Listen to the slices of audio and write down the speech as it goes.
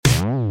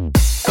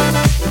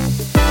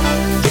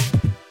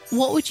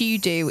What would you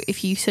do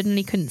if you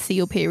suddenly couldn't see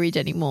your period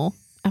anymore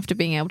after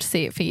being able to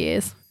see it for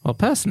years? Well,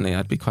 personally,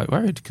 I'd be quite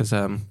worried because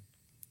I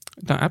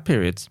don't have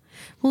periods.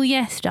 Well,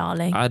 yes,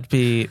 darling. I'd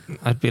be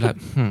like,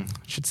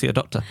 should see a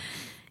doctor.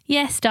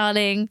 Yes,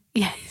 darling.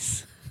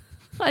 Yes.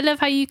 I love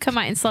how you come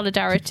out in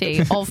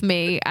solidarity of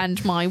me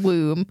and my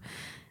wombage.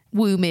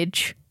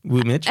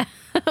 Wombage?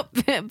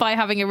 By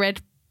having a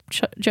red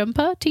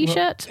jumper,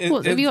 t-shirt.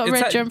 Well, have you got a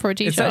red jumper or a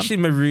t-shirt? It's actually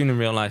maroon in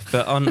real life,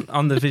 but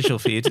on the visual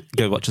feed,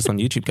 go watch us on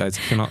YouTube, guys,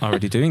 if you're not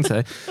already doing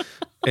so.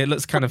 It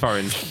looks kind of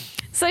orange.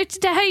 So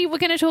today we're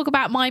going to talk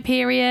about my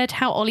period,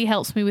 how Ollie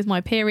helps me with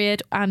my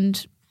period,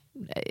 and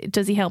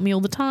does he help me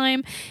all the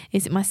time?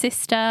 Is it my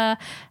sister?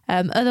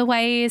 Other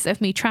ways of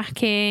me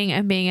tracking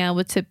and being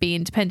able to be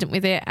independent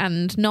with it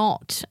and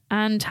not,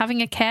 and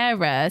having a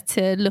carer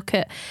to look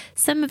at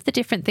some of the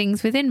different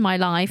things within my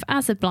life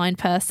as a blind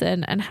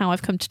person and how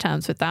I've come to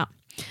terms with that.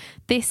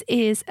 This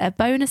is a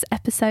bonus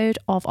episode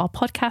of our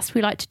podcast.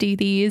 We like to do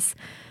these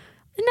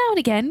now and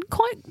again,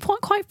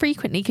 quite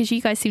frequently, because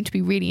you guys seem to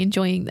be really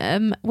enjoying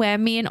them, where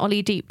me and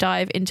Ollie deep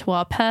dive into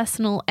our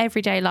personal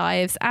everyday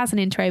lives as an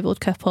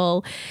interabled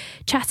couple,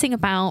 chatting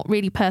about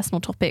really personal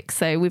topics.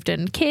 So we've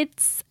done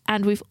kids,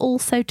 and we've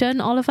also done,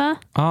 Oliver,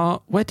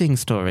 our wedding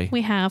story.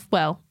 We have,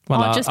 our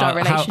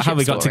relationship how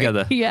we got story.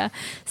 together. Yeah.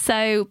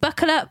 So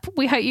buckle up.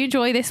 We hope you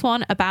enjoy this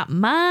one about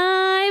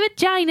my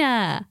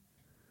vagina.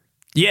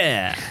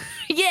 Yeah.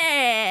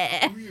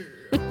 Yeah. Yeah.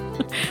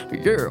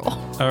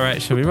 All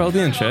right, shall we roll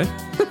the intro?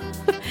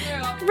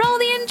 Roll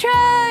the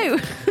intro.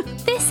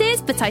 This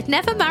is But I'd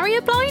Never Marry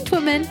a Blind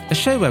Woman, A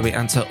show where we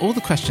answer all the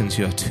questions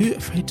you are too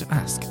afraid to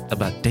ask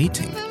about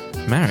dating,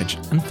 marriage,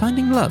 and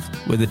finding love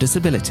with a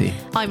disability.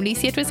 I'm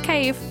Lucy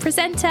Edwards-Cave,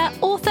 presenter,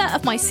 author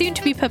of my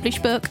soon-to-be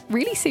published book,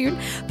 really soon,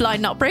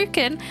 Blind Not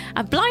Broken,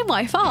 and blind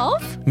wife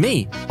of...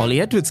 Me,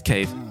 Ollie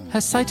Edwards-Cave,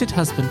 her sighted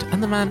husband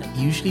and the man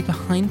usually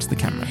behind the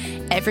camera.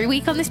 Every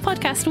week on this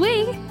podcast,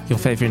 we, your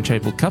favourite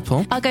interabled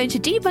couple, are going to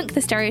debunk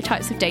the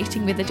stereotypes of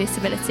dating with a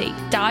disability,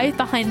 dive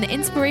behind the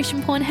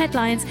inspiration porn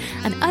headlines,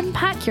 and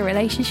unpack your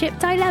relationship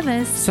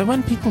dilemmas. So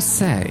when people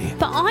say,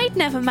 but I'd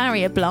never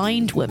marry a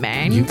blind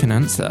woman, you can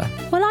answer,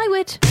 well, I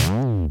would.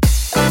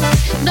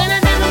 But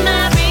I'd never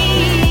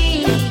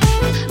marry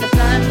a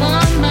blind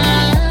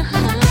woman.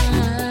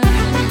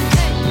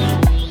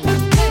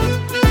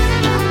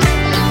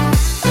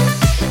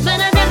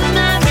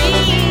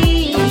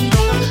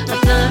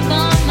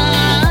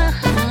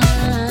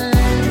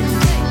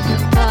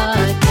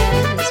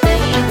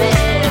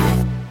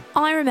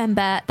 I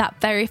remember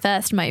that very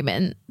first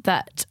moment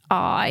that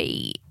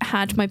I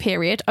had my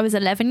period. I was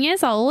 11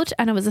 years old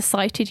and I was a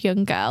sighted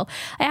young girl.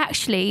 I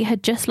actually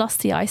had just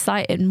lost the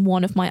eyesight in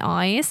one of my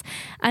eyes.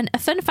 And a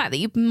fun fact that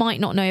you might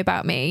not know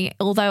about me,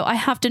 although I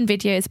have done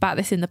videos about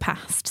this in the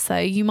past, so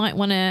you might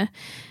want to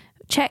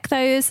check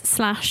those,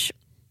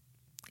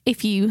 /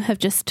 if you have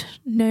just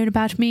known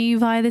about me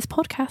via this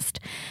podcast,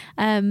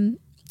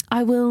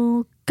 I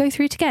will go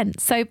through it again.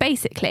 So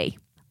basically,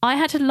 I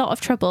had a lot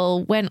of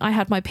trouble when I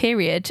had my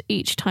period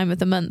each time of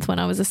the month when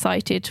I was a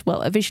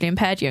visually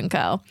impaired young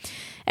girl.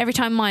 Every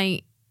time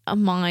my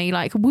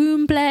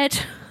womb bled,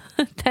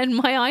 then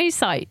my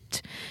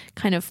eyesight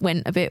kind of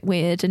went a bit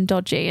weird and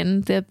dodgy,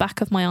 and the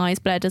back of my eyes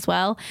bled as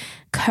well.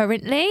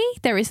 Currently,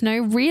 there is no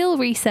real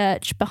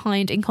research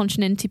behind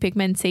incontinenti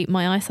pigmenti,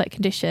 my eyesight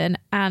condition,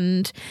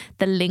 and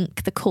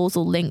the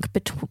causal link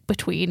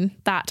between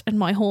that and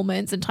my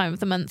hormones and time of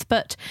the month.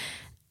 But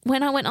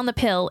when I went on the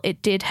pill,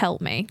 it did help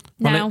me.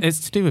 Well,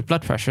 it's to do with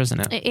blood pressure, isn't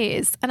it? It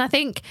is. And I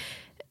think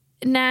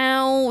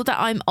now that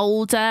I'm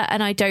older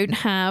and I don't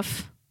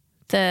have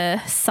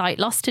the sight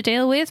loss to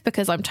deal with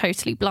because I'm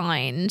totally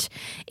blind,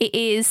 it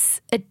is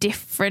a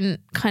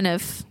different kind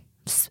of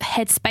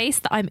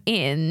headspace that I'm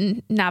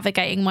in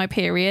navigating my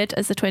period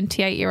as a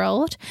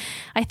 28-year-old.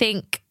 I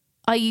think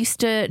I used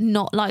to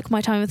not like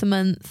my time of the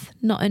month,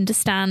 not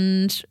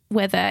understand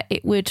whether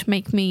it would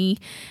make me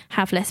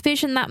have less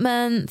vision that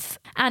month.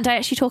 And I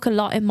actually talk a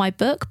lot in my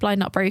book, Blind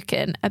Not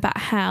Broken, about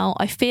how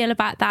I feel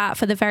about that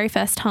for the very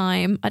first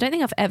time. I don't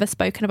think I've ever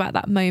spoken about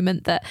that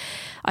moment that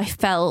I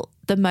felt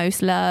the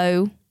most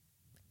low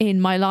in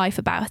my life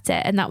about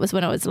it. And that was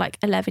when I was like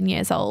 11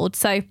 years old.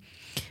 So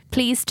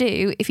please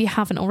do, if you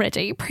haven't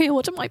already,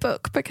 pre-order my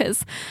book,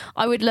 because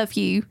I would love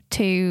you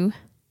to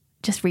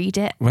just read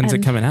it. When's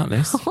it coming out,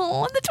 Liz?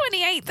 Oh, on the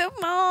 28th of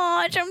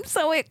March. I'm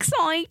so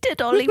excited,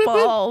 Ollie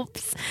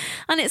Bobs.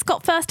 And it's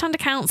got first-hand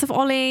accounts of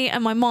Ollie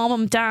and my mom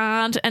and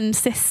dad and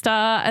sister,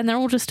 and they're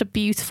all just a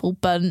beautiful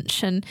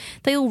bunch, and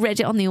they all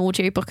read it on the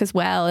audiobook as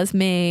well as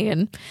me.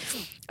 And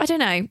I don't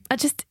know,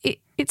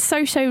 it's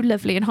so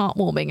lovely and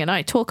heartwarming, and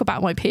I talk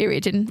about my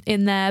period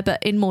in there,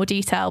 but in more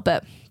detail.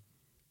 But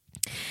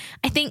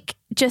I think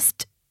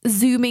just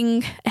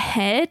zooming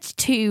ahead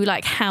to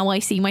like how I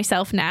see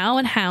myself now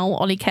and how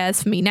Ollie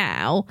cares for me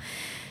now,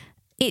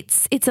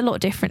 it's a lot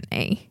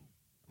differently,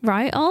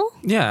 right, Ol?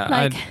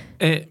 Yeah.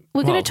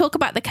 We're going to talk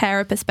about the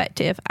carer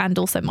perspective and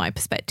also my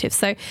perspective.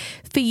 So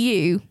for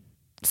you,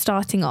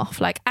 starting off,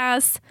 like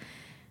as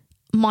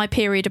my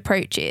period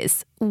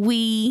approaches,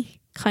 we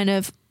kind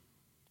of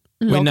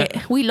We know-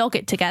 we log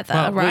it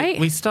together, right?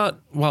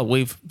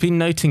 We've been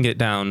noting it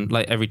down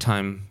like every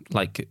time,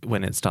 like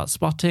when it starts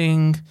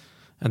spotting,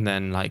 and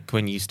then like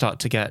when you start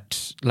to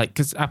get like,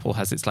 because Apple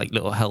has its like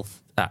little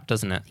health app,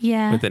 doesn't it?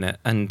 Yeah. Within it,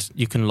 and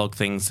you can log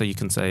things, so you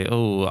can say,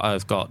 oh,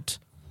 I've got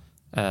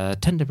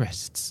tender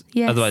breasts,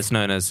 Yes. otherwise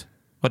known as,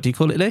 what do you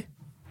call it, Lee?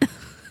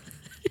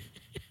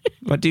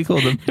 What do you call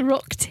them?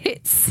 Rock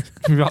tits.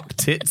 Rock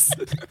tits.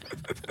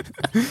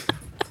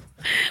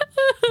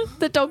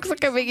 The dogs are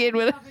coming in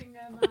with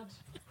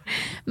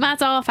mad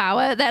half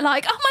hour. They're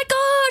like, oh my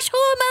gosh,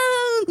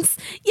 hormones!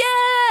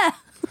 Yeah!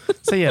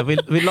 So yeah, we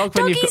log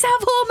when you've Doggies got,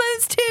 have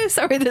hormones too.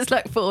 Sorry, there's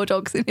like 4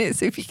 dogs in here,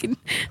 so if you can.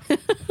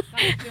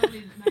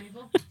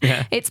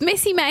 yeah. It's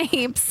Missy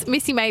Mabes.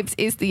 Missy Mabes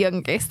is the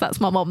youngest. That's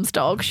my mom's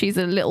dog. She's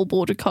a little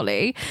border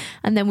collie.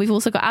 And then we've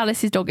also got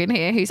Alice's dog in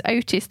here, who's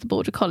Otis, the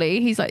border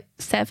collie. He's like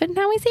 7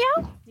 now, is he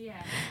Al?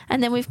 Yeah.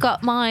 And then we've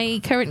got my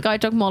current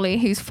guide dog, Molly,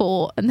 who's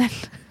 4. And then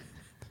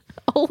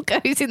All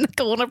goes in the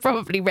corner,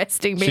 probably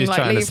resting, being She's like,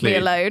 trying to leave me sleep.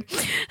 alone.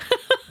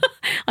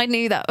 I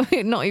knew that,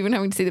 not even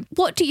having to see them.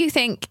 What do you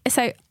think?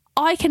 So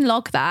I can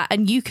log that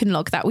and you can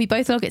log that. We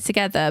both log it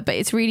together, but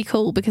it's really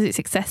cool because it's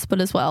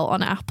accessible as well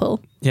on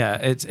Apple. Yeah,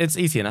 it's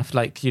easy enough.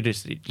 Like you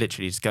just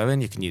literally just go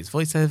in, you can use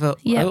VoiceOver.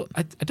 Yeah. Oh,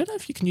 I don't know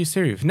if you can use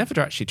Siri. We've never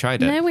actually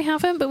tried it. No, we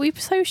haven't, but we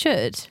so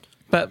should.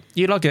 But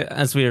you log it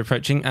as we're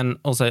approaching, and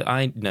also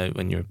I know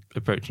when you're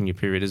approaching your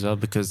period as well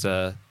because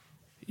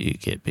you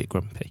get a bit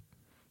grumpy.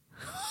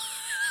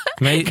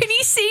 Mate, Can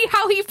you see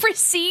how he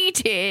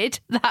preceded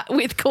that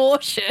with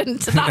caution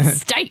to that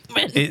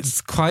statement?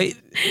 it's quite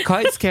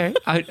scary.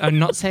 I'm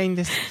not saying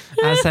this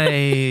as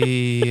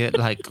a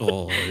like,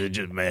 oh, you're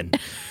just men,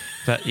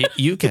 but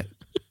you get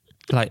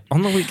like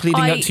on the week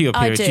leading up to your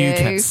I period, you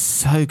do. get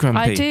so grumpy.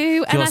 I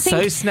do, and You're I think,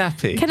 so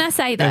snappy. Can I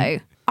say though,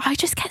 I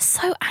just get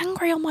so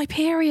angry on my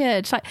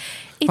period. Like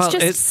it's Well,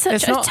 just it's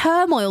such a not-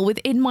 turmoil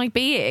within my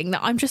being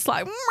that I'm just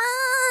like.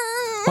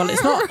 Well,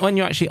 it's not when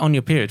you're actually on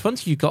your period.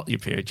 Once you got your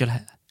period, you're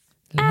like,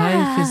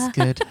 life is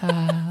good.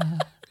 Ah.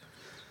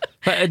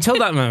 But until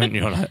that moment,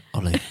 you're like,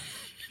 Ollie,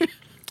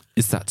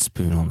 is that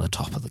spoon on the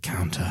top of the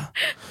counter?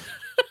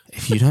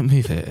 If you don't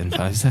move it in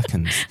 5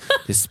 seconds,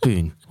 this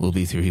spoon will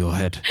be through your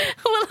head.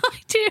 Well, I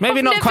do. Maybe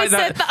I've not never quite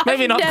said that. I've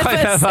Maybe not never quite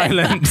that said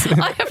violent. that.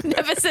 I have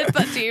never said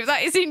that to you. If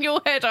that is in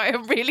your head, I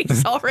am really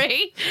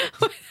sorry.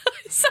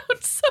 It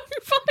sounds so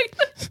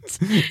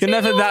violent. You're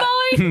never your that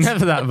mind.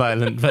 never that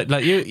violent, but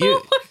like you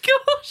Oh my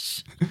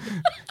gosh.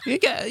 you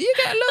get a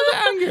little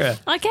bit angrier.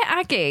 I get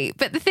aggy,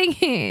 but the thing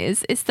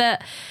is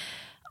that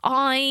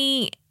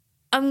I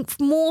am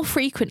more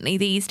frequently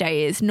these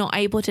days not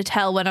able to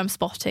tell when I'm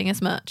spotting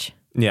as much.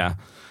 Yeah,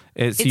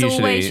 it's It's usually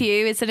always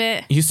you, isn't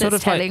it? You sort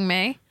that's of like- telling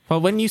me. Well,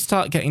 when you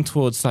start getting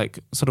towards like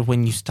sort of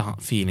when you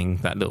start feeling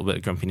that little bit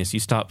of grumpiness, you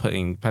start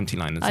putting panty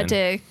liners I in.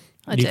 do.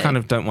 I You do. kind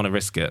of don't want to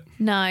risk it.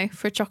 No,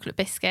 for a chocolate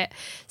biscuit.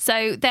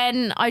 So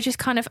then I just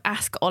kind of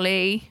ask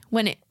Ollie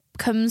when it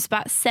comes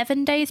about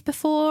 7 days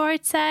before,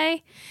 I'd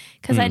say,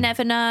 because I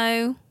never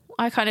know.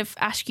 I kind of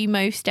ask you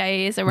most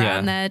days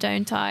around there,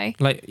 don't I?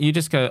 Like you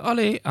just go,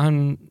 Ollie,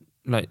 I'm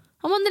like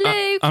I'm on the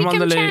loo. I'm can on you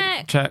the come loo.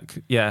 check?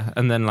 Check. Yeah,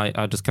 and then like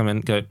I'll just come in,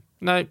 go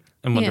no,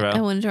 and wander I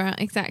out. wander out,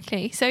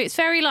 exactly. So it's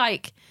very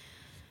like,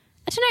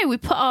 I don't know, we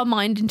put our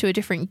mind into a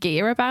different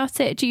gear about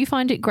it. Do you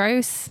find it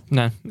gross?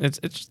 No, it's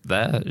just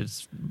there.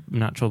 It's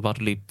natural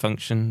bodily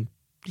function.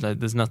 Like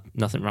there's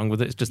nothing wrong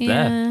with it. It's just there.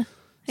 Yeah.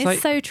 It's like-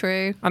 so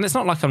true. And it's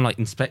not like I'm like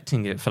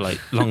inspecting it for like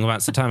long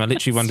amounts of time. I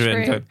literally wander in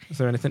and true. go, is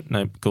there anything?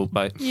 No, cool,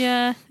 bye.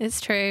 Yeah, it's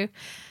true.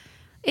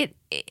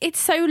 It's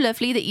so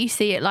lovely that you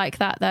see it like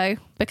that though,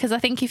 because I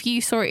think if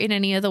you saw it in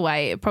any other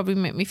way, it'd probably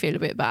make me feel a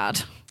bit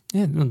bad.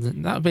 Yeah, well,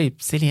 that would be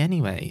silly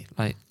anyway.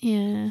 Like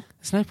Yeah.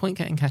 there's no point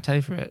getting cat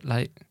over it.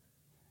 Like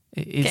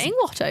it's Getting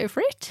what over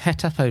it?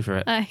 het up over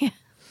it. Yeah.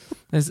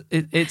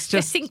 It's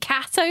just Getting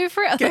cat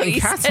over it? I thought getting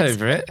you cat said-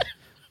 over it.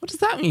 What does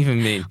that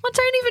even mean? I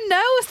don't even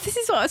know. This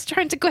is what I was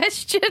trying to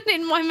question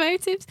in my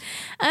motives.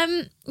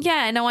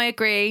 Yeah, no, I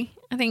agree.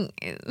 I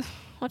think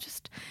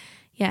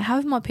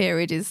having my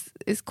period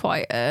is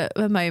quite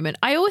a moment.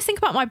 I always think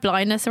about my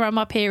blindness around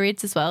my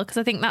periods as well, because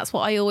I think that's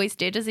what I always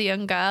did as a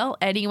young girl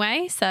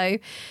anyway. So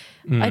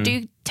I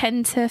do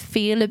tend to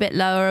feel a bit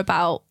lower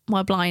about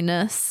my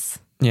blindness.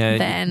 Yeah,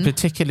 Then.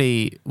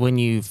 particularly when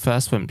you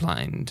first went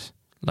blind,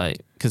 like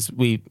because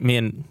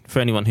for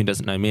anyone who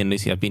doesn't know, me and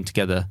Lucy have been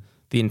together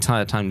the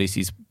entire time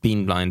Lucy's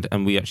been blind,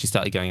 and we actually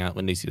started going out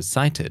when Lucy was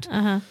sighted.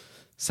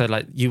 So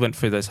like you went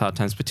through those hard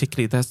times.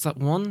 Particularly, there's that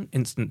one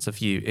instance of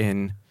you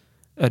in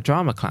a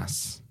drama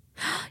class.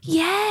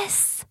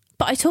 Yes,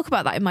 but I talk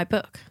about that in my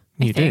book.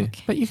 I You do,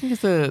 think. but you can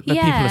give the people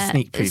a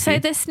sneak preview.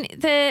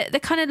 So the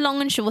kind of long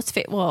and short of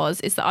it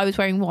is that I was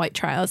wearing white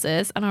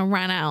trousers and I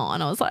ran out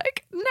and I was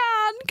like,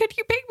 Nan, could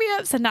you pick me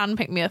up? So Nan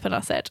picked me up and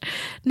I said,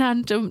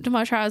 Nan, do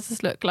my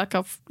trousers look like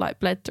I've like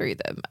bled through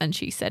them? And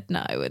she said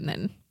no. And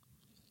then,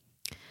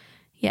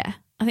 yeah,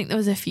 I think there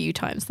was a few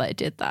times that I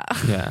did that.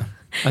 Yeah,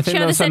 I think She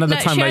there either was said another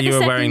no- time she where you either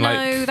were said wearing no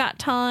like. that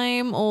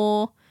time,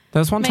 or There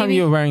was one time maybe-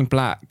 you were wearing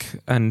black,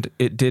 and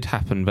it did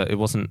happen, but it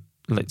wasn't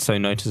like so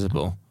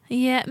noticeable.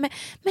 Yeah,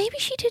 maybe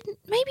she didn't.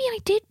 Maybe I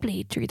did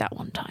bleed through that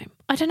one time.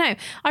 I don't know.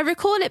 I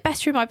recall it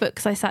better in my book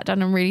because I sat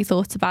down and really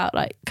thought about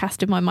like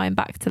casting my mind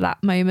back to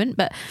that moment.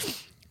 But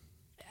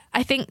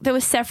I think there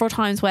were several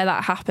times where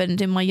that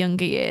happened in my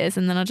younger years,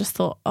 and then I just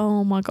thought,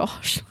 oh my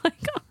gosh, like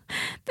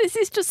this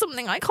is just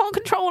something I can't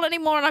control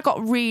anymore. And I got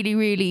really,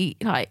 really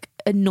like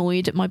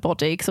annoyed at my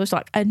body because I was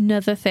like,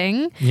 another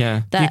thing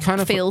that you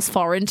kind of feels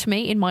foreign to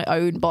me in my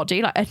own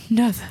body, like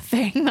another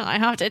thing that I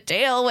have to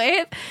deal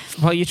with.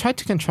 Well, you tried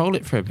to control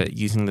it for a bit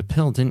using the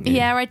pill, didn't you?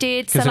 Yeah, I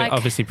did. Because So it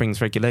obviously brings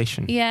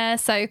regulation. yeah,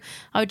 so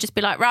I would just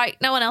be like, right,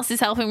 no one else is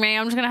helping me.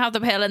 I'm just going to have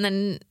the pill. And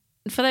then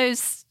for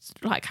those,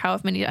 like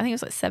however many, I think it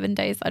was like 7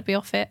 days I'd be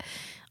off it.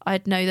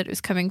 I'd know that it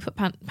was coming, put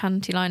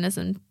panty liners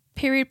and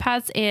period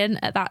pads in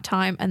at that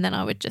time. And then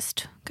I would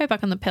just go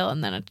back on the pill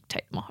and then I'd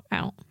take them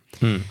out.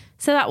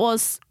 So that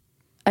was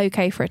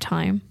okay for a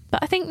time.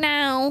 But I think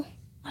now,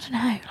 I don't know,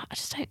 I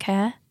just don't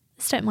care. I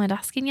just don't mind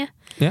asking you.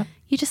 Yeah.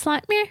 You just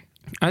like, meh.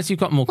 As you've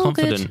got more All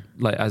good. confident,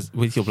 like as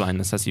with your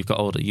blindness, as you've got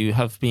older, you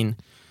have been,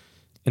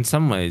 in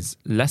some ways,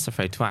 less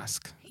afraid to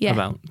ask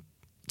about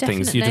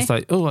things. You're just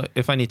like, oh,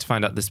 if I need to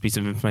find out this piece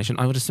of information,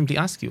 I would just simply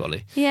ask you,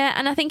 Ollie. Yeah,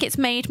 and I think it's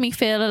made me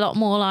feel a lot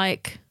more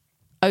like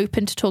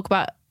open to talk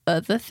about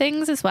other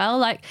things as well.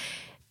 Like,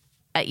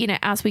 you know,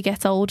 as we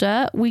get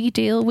older, we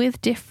deal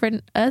with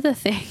different other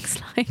things,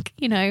 like,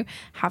 you know,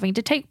 having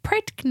to take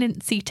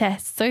pregnancy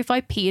tests. So if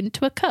I pee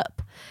into a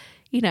cup,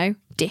 you know,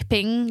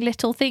 dipping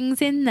little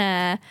things in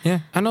there. Yeah,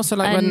 and also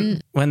like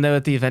when there were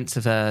the events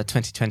of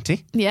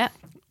 2020. Yeah.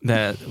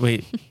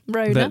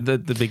 Rona.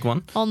 The big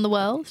one. On the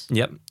world.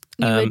 Yep.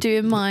 You were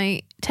doing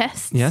my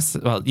tests. Yes.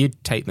 Well,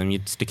 you'd take them,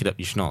 you'd stick it up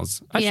your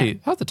schnoz. Actually,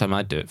 half the time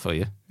I'd do it for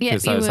you. Yeah,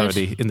 because I was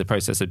already in the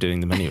process of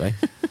doing them anyway.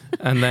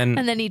 And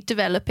then he'd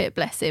develop it,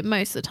 bless him.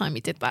 Most of the time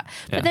he did that.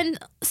 Yeah. But then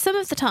some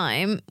of the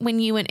time when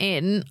you went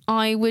in,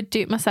 I would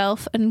do it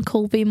myself and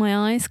call Be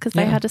My Eyes because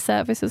they had a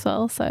service as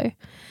well. So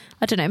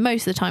I don't know.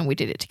 Most of the time we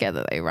did it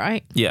together though,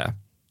 right? Yeah.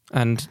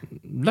 And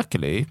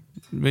luckily,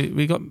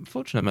 we got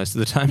fortunate most of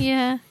the time.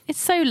 Yeah, it's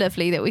so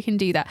lovely that we can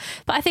do that.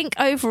 But I think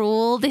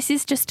overall, this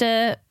is just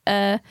a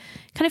kind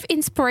of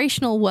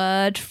inspirational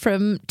word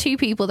from two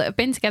people that have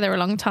been together a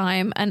long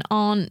time and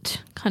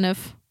aren't kind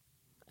of,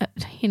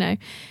 you know,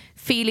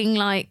 feeling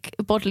like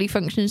bodily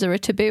functions are a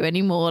taboo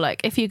anymore.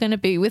 Like if you're going to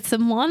be with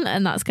someone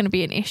and that's going to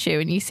be an issue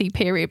and you see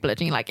period blood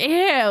and you're like,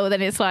 ew,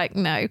 then it's like,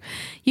 no,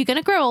 you're going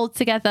to grow old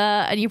together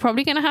and you're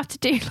probably going to have to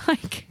do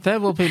like... There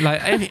will be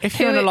like, if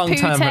you're in a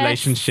long-term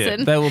relationship,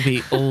 there will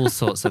be all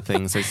sorts of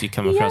things as you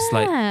come across.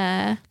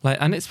 Like,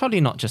 and it's probably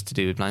not just to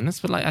do with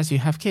blindness, but like as you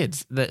have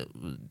kids, that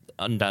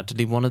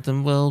undoubtedly one of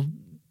them will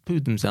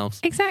poo themselves.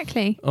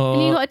 Exactly. Or,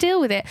 and you've got to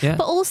deal with it. Yeah.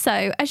 But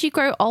also, as you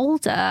grow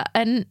older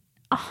and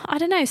I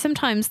don't know,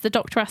 sometimes the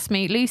doctor asks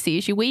me, Lucy,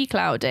 is your wee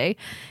cloudy?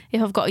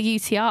 If I've got a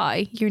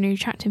UTI, urinary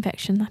tract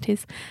infection, that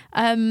is.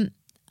 And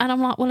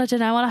I'm like, well, I don't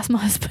know, I'll ask my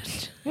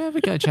husband. Yeah,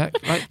 we go check.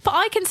 Right. But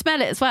I can smell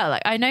it as well.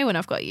 Like, I know when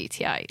I've got a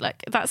UTI.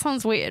 Like, that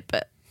sounds weird,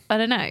 but I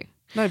don't know.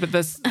 No, but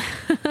there's...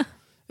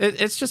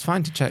 it's just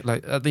fine to check.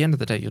 Like, at the end of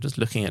the day, you're just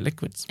looking at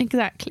liquids.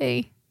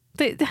 Exactly.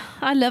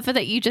 I love it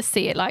that you just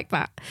see it like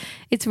that.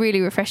 It's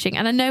really refreshing.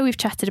 And I know we've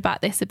chatted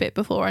about this a bit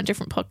before on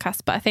different podcasts,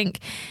 but I think,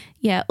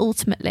 yeah,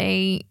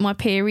 ultimately my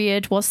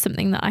period was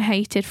something that I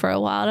hated for a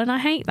while and I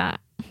hate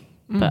that.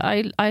 But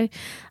I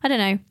don't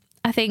know.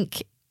 I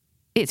think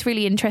it's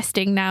really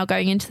interesting now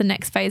going into the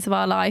next phase of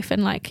our life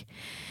and like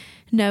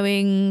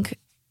knowing,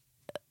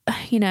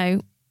 you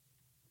know,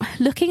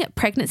 looking at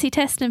pregnancy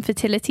tests and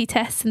fertility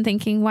tests and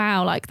thinking,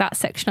 wow, like that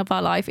section of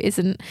our life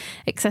isn't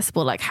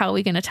accessible. Like, how are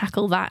we going to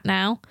tackle that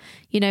now?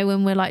 You know,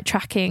 when we're like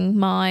tracking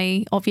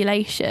my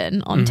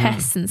ovulation on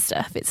tests and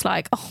stuff, it's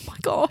like, oh my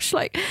gosh,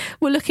 like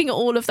we're looking at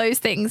all of those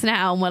things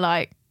now and we're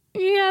like,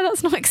 yeah,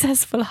 that's not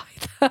accessible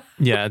either.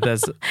 Yeah,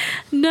 there's...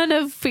 None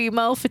of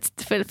female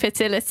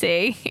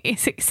fertility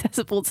is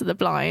accessible to the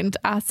blind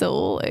at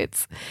all.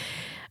 It's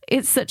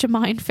such a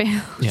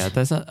minefield. Yeah,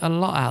 there's a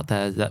lot out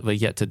there that we're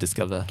yet to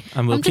discover.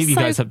 And we'll keep you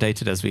guys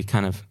updated as we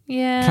kind of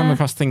come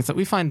across things that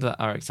we find that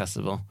are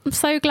accessible. I'm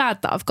so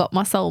glad that I've got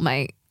my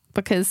soulmate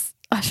because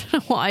I don't know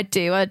what I'd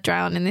do. I'd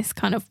drown in this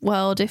kind of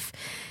world if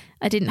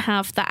I didn't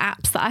have the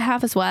apps that I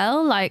have as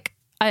well. Like,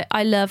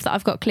 I love that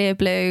I've got Clear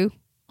Blue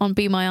on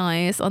Be My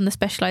Eyes on the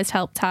specialised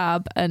help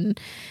tab, and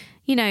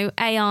you know,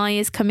 AI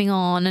is coming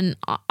on, and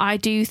I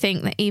do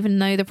think that even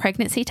though the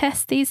pregnancy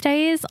tests these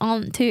days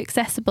aren't too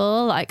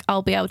accessible, like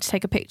I'll be able to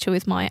take a picture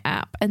with my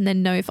app and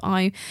then know if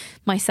I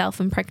myself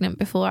am pregnant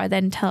before I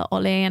then tell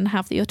Ollie and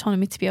have the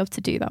autonomy to be able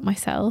to do that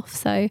myself.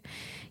 So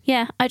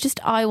yeah,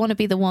 I want to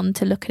be the one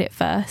to look at it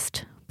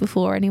first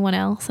before anyone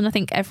else, and I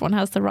think everyone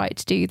has the right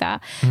to do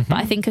that. But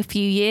I think a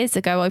few years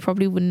ago I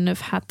probably wouldn't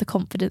have had the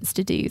confidence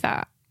to do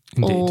that.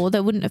 Indeed. Or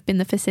there wouldn't have been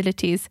the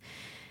facilities.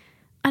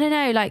 I don't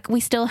know, like we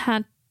still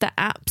had the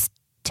apps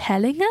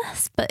telling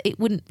us, but it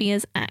wouldn't be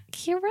as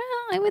accurate,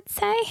 I would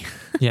say.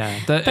 Yeah,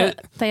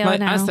 but they are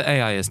now. As the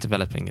AI is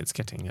developing, it's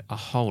getting a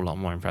whole lot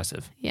more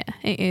impressive. Yeah,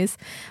 it is.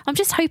 I'm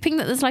just hoping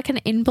that there's like an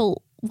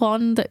inbuilt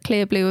one that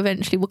Clear Blue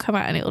eventually will come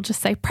out and it'll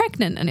just say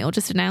pregnant and it'll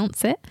just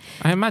announce it.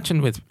 I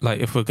imagine with, like,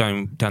 if we're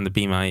going down the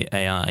Be My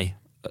AI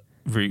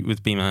route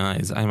with Be My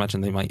Eyes, I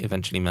imagine they might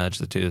eventually merge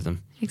the two of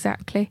them.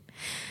 Exactly.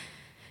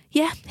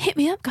 Yeah, hit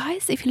me up,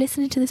 guys. If you're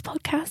listening to this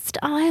podcast,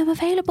 I am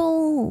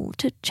available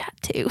to chat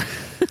to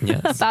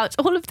Yes. about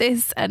all of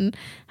this and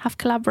have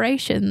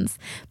collaborations.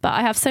 But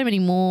I have so many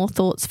more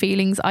thoughts,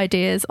 feelings,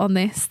 ideas on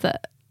this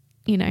that,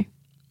 you know,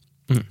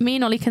 me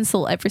and Ollie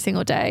consult every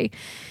single day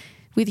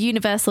with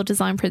universal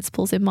design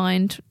principles in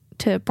mind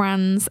to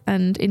brands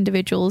and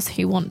individuals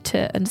who want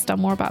to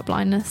understand more about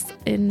blindness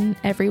in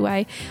every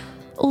way.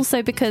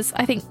 Also because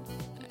I think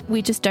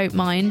we just don't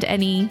mind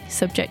any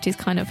subject is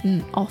kind of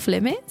off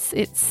limits.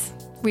 It's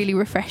really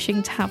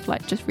refreshing to have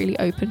like just really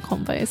open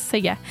convos. So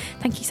yeah,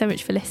 thank you so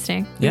much for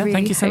listening. Yeah, We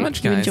thank you so hope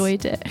much, you guys.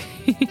 enjoyed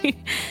it.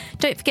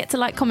 Don't forget to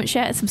like, comment,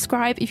 share and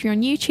subscribe if you're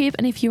on YouTube,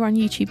 and if you're on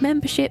YouTube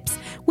memberships,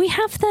 we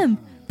have them.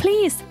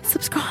 Please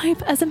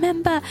subscribe as a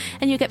member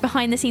and you'll get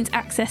behind the scenes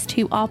access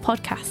to our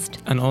podcast.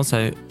 And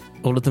also,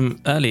 all of them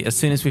early. As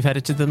soon as we've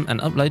edited them and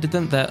uploaded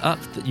them, they're up.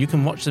 You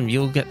can watch them.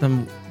 You'll get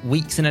them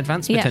weeks in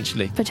advance,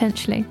 potentially. Yeah,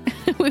 potentially.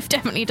 We've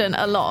definitely done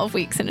a lot of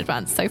weeks in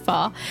advance so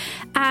far.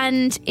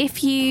 And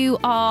if you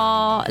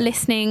are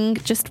listening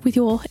just with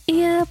your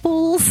ear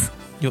balls,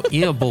 Your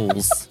ear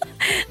balls.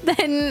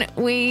 then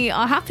we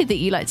are happy that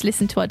you like to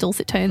listen to our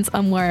dulcet tones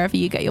on wherever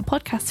you get your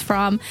podcasts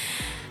from.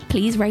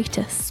 Please rate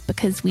us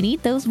because we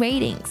need those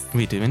ratings.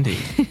 We do indeed.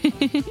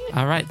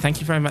 All right. Thank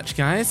you very much,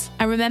 guys.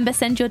 And remember,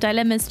 send your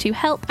dilemmas to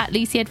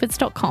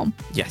help@lucyedwards.com.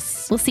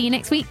 Yes. We'll see you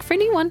next week for a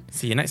new one.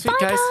 See you next week,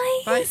 Bye, guys.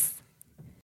 guys. Bye.